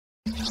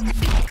Hi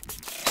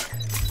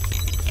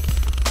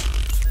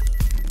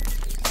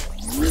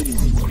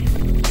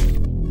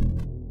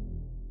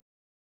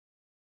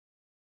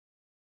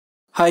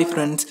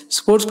friends,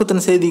 sports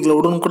பத்தின செய்திகளை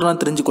உடனுக்குடன்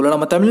தெரிஞ்சுக்கொள்ள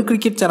நம்ம தமிழ்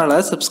கிரிக்கெட் சேனலை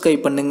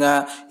சப்ஸ்கிரைப் பண்ணுங்க.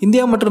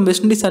 இந்தியா மற்றும்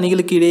வெஸ்ட் இண்டீஸ்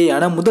அணிகளுக்கு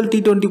இடையேயான முதல்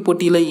T20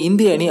 போட்டியில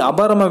இந்திய அணி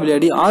அபாரமா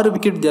விளையாடி 6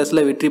 விக்கெட்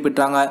வித்தியாசத்துல வெற்றி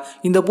பெற்றாங்க.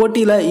 இந்த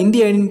போட்டியில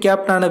இந்திய அணியின்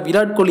கேப்டனான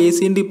விராட் கோலியை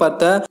சீண்டி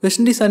பார்த்த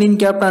வெஸ்ட் இண்டீஸ் அணியின்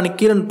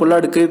கேப்டனான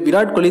பொல்லார்டுக்கு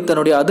விராட் கோலி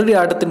தன்னுடைய அதிரடி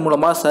ஆட்டத்தின்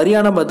மூலமா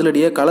சரியான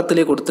பதிலடியை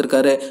களத்திலே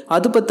கொடுத்திருக்காரு.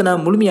 அது பத்தின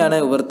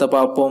முழுமையான விவரத்தை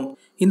பார்ப்போம்.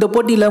 இந்த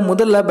போட்டியில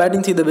முதல்ல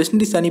பேட்டிங் செய்த வெஸ்ட்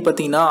இண்டீஸ் அணி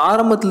பார்த்தீங்கன்னா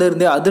ஆரம்பத்துல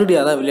இருந்தே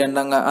அதிரடியாக தான்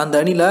விளையாண்டாங்க.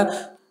 அந்த அணியில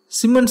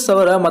சிம்மன்ஸ்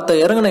தவிர மற்ற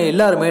இறங்கின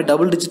எல்லாருமே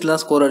டபுள் டிஜிட்ல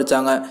தான் ஸ்கோர்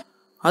அடிச்சாங்க.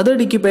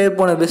 அதிரடிக்கு பெயர்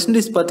போன வெஸ்ட்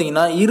இண்டீஸ்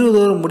பார்த்தீங்கன்னா 20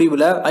 ஓவர்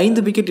முடிவில்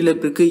 5 விக்கெட்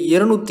இழப்பிற்கு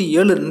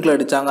 207 ரன்கள்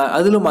அடிச்சாங்க.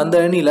 அதிலும் அந்த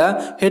அணியில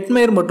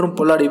ஹெட்மேயர் மற்றும்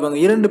பொல்லார்டு இவங்க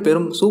 2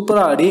 பேரும்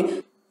சூப்பரா ஆடி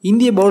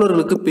இந்திய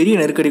பவுலர்களுக்கு பெரிய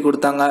நெருக்கடி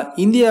கொடுத்தாங்க.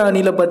 இந்திய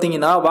அணியில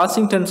பாத்தீங்கன்னா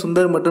வாஷிங்டன்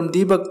சுந்தர் மற்றும்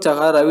தீபக்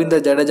சஹார்,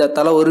 ரவீந்தர் ஜடேஜா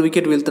தலா 1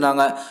 விக்கெட்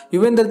வீழ்த்தினாங்க.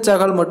 யுவேந்தர்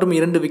சஹால் மற்றும்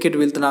 2 விக்கெட்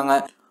வீழ்த்தினாங்க.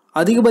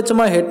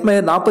 அதிகபட்சமா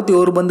ஹெட்மேயர்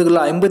 41 பந்துகளில்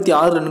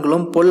 56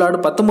 ரன்களும், பொல்லார்டு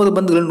 19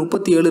 பந்துகளில்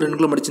 37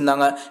 ரன்களும்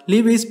அடிச்சிருந்தாங்க.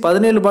 லீவிஸ்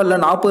 17 பால்ல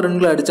 40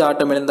 ரன்களை அடிச்சு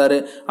ஆட்டம் இழந்தாரு.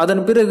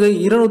 அதன் பிறகு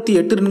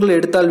 208 ரன்கள்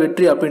எடுத்தால்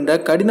வெற்றி அப்படின்ற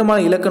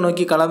கடினமான இலக்க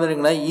நோக்கி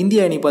களமிறங்கின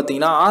இந்திய அணி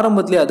பாத்தீங்கன்னா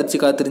ஆரம்பத்திலே அதிர்ச்சி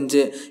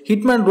காத்திருந்துச்சு.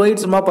 ஹிட்மேன்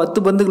ரோஹித் சர்மா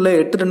 10 பந்துகளில்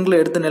 8 ரன்களை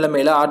எடுத்த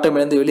நிலைமையில ஆட்டம்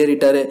இழந்து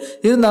வெளியேறிட்டாரு.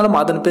 இருந்தாலும்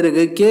அதன்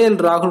பிறகு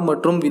ராகுல்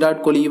மற்றும்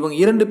விராட் கோலி இவங்க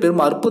 2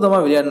 பேரும் அற்புதமா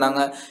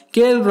விளையாடினாங்க.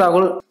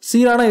 ராகுல்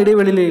சீரான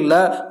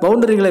இடைவெளியில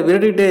பவுண்டரிகளை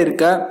விரட்டிட்டே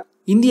இருக்க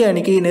இந்திய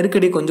அணிக்கு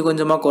நெருக்கடி கொஞ்சம்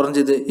கொஞ்சமா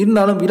குறைஞ்சது.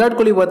 இருந்தாலும் விராட்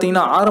கோலி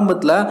பாத்தீங்கன்னா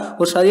ஆரம்பத்துல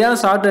ஒரு சரியான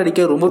ஷாட்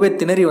அடிக்க ரொம்பவே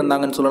திணறி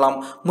வந்தாங்கன்னு சொல்லலாம்.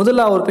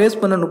 முதல்ல அவர் பேஸ்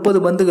பண்ண 30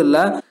 பந்துகள்ல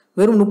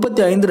வெறும்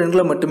 35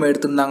 ரன்களை மட்டுமே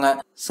எடுத்திருந்தாங்க.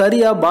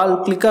 சரியா பால்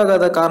கிளிக்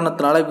ஆகாத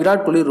காரணத்தினால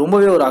விராட் கோலி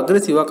ரொம்பவே ஒரு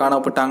அக்ரெசிவா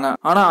காணப்பட்டாங்க.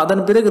 ஆனா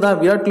அதன் பிறகுதான்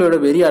விராட் கோலியோட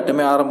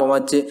வெறியாட்டமே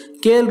ஆரம்பமாச்சு.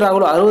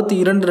 ராகுல்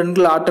 62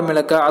 ரன்கள் ஆட்டம்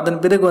இழக்க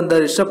அதன் பிறகு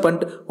வந்த ரிஷப்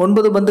பண்ட்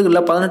 9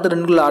 பந்துகள்ல 18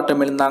 ரன்கள்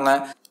ஆட்டம் இழந்தாங்க.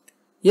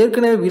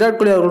 ஏற்கனவே விராட்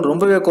கோலி அவர்கள்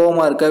ரொம்பவே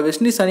கோபமா இருக்க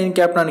வெஸ்ட் இண்டீஸ் அணியின்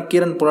கேப்டனான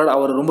பொல்லார்டு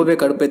அவர் ரொம்பவே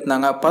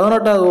கடுப்பேற்றினாங்க.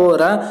 18வது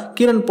ஓவரை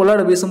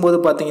பொல்லார்டு வீசும்போது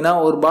பாத்தீங்கன்னா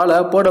ஒரு பாலை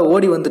போட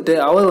ஓடி வந்துட்டு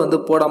அவர்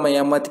போடாம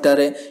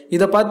ஏமாத்திட்டாரு.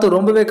 இதை பார்த்து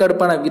ரொம்பவே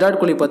கடுப்பான விராட்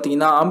கோலி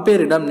பாத்தீங்கன்னா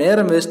அம்பையரிடம்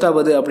நேரம் வேஸ்ட்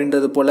ஆகுது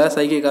அப்படின்றது போல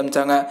சைகை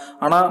காமிச்சாங்க.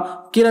 ஆனா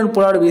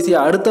பொல்லார்டு வீசிய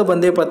அடுத்த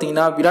பந்தே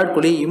பாத்தீங்கன்னா விராட்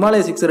கோலி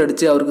இமாலய சிக்ஸர்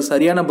அடிச்சு அவருக்கு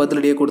சரியான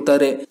பதிலடியை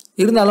கொடுத்தாரு.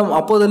 இருந்தாலும்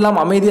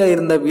அப்போதெல்லாம் அமைதியா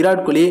இருந்த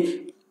விராட் கோலி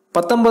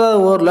 19வது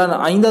ஓவர்ல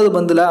 5வது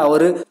பந்துல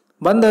அவரு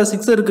பந்த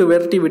சிக்ஸருக்கு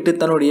விரட்டி விட்டு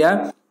தன்னுடைய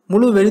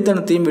முழு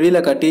வெறித்தனத்தையும் வெளியில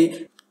காட்டி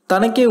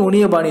தனக்கே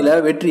உணிய பாணியில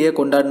வெற்றியை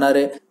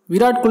கொண்டாடினாரு.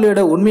 விராட்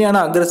கோலியோட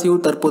உண்மையான அக்ரஸிவ்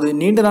தற்போது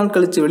நீண்ட நாள்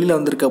கழிச்சு வெளியில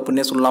வந்திருக்கு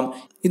அப்படின்னே சொல்லலாம்.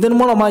 இதன்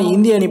மூலமா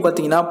இந்திய அணி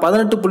பாத்தீங்கன்னா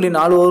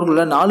 18.4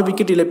 ஓவர்ல 4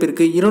 விக்கெட்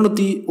இழப்பிற்கு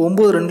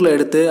 209 ரன்களை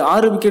எடுத்து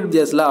 6 விக்கெட்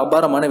வித்தியாசத்துல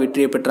அபாரமான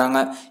வெற்றியை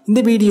பெற்றாங்க.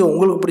 இந்த வீடியோ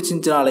உங்களுக்கு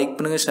பிடிச்சிருந்துச்சுன்னா லைக்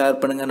பண்ணுங்க,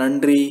 ஷேர் பண்ணுங்க.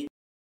 நன்றி.